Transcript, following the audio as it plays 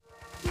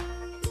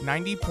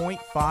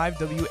90.5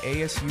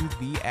 WASU,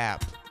 the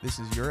app. This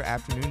is your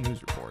afternoon news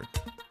report.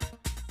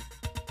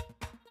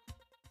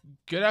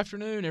 Good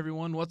afternoon,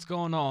 everyone. What's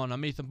going on?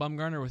 I'm Ethan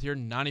Bumgarner with your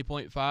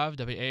 90.5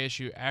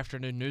 WASU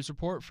afternoon news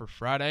report for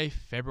Friday,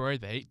 February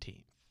the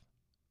 18th.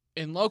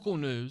 In local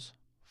news,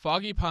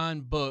 Foggy Pine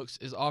Books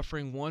is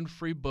offering one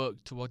free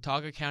book to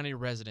Watauga County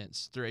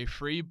residents through a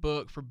free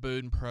book for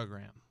Boone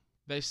program.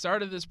 They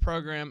started this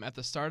program at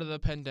the start of the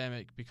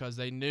pandemic because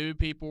they knew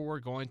people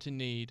were going to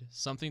need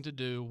something to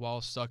do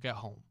while stuck at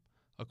home,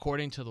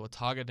 according to the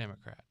Watauga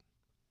Democrat.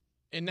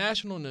 In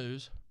national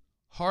news,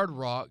 Hard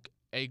Rock,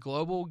 a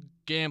global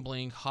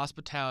gambling,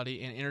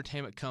 hospitality, and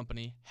entertainment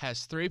company,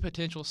 has 3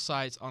 potential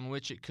sites on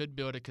which it could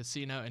build a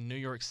casino in New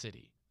York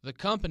City. The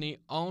company,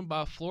 owned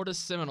by Florida's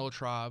Seminole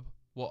Tribe,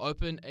 will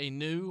open a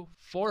new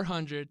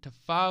 $400 to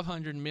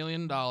 $500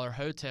 million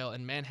hotel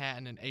in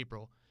Manhattan in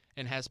April,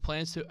 and has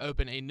plans to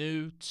open a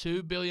new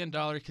 $2 billion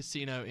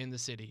casino in the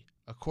city,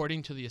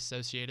 according to the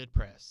Associated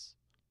Press.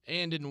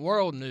 And in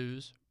world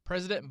news,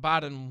 President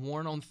Biden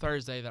warned on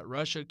Thursday that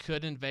Russia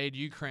could invade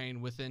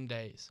Ukraine within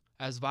days,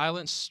 as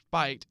violence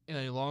spiked in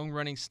a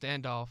long-running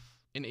standoff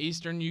in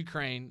eastern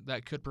Ukraine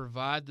that could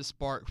provide the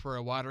spark for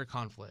a wider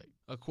conflict,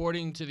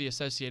 according to the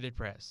Associated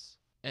Press.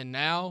 And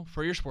now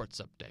for your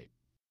sports update.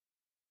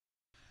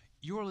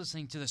 You're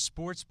listening to the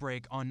Sports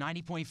Break on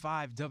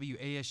 90.5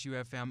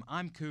 WASU FM.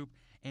 I'm Coop,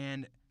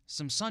 and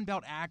some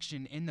Sunbelt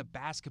action in the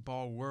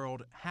basketball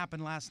world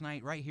happened last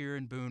night right here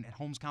in Boone at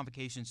Holmes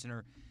Convocation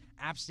Center.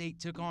 App State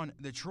took on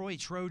the Troy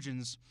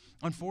Trojans,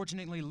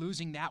 unfortunately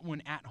losing that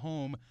one at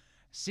home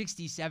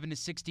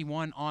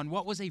 67-61 on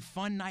what was a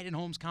fun night at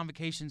Holmes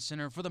Convocation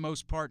Center, for the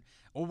most part,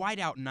 a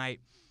whiteout night.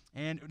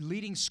 And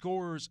leading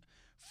scorers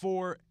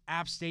for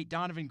App State,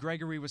 Donovan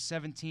Gregory with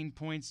 17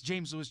 points.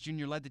 James Lewis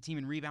Jr. led the team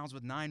in rebounds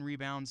with 9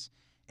 rebounds.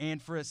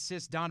 And for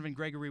assists, Donovan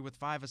Gregory with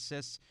 5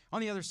 assists.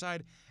 On the other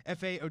side,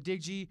 F.A.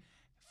 Odigji,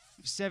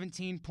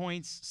 17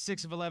 points,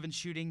 6 of 11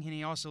 shooting, and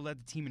he also led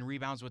the team in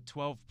rebounds with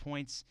 12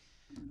 points.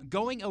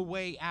 Going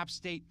away, App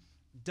State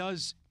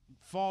does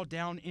fall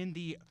down in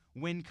the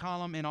win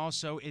column and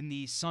also in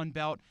the Sun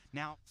Belt,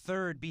 now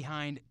third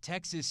behind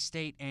Texas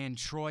State and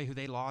Troy, who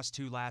they lost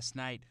to last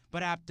night.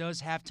 But App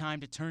does have time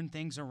to turn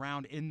things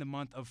around in the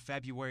month of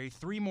February.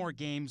 3 more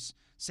games.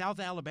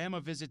 South Alabama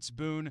visits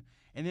Boone,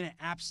 and then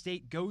App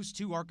State goes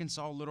to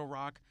Arkansas Little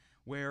Rock,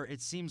 where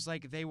it seems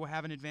like they will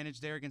have an advantage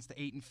there against the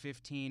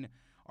 8-15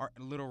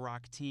 Little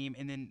Rock team.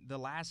 And then the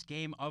last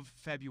game of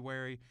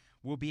February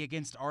will be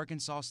against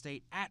Arkansas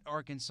State at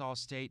Arkansas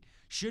State.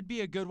 Should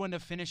be a good one to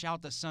finish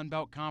out the Sun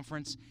Belt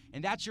Conference.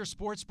 And that's your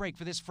Sports Break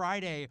for this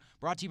Friday,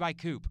 brought to you by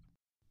Coop.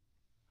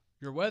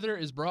 Your weather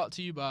is brought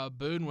to you by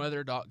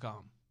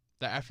BooneWeather.com.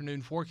 The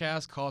afternoon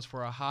forecast calls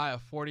for a high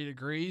of 40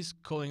 degrees,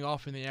 cooling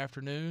off in the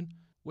afternoon,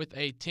 with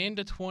a 10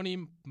 to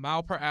 20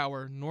 mile per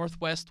hour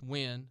northwest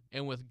wind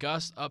and with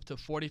gusts up to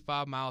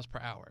 45 miles per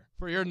hour.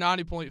 For your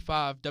 90.5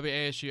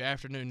 WASU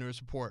afternoon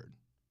news report,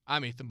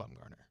 I'm Ethan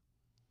Bumgarner.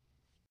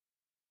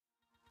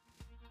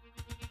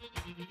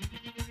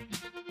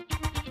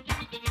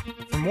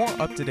 For more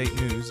up-to-date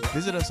news,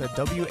 visit us at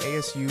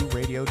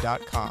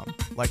WASUradio.com.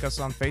 Like us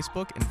on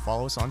Facebook and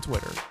follow us on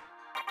Twitter.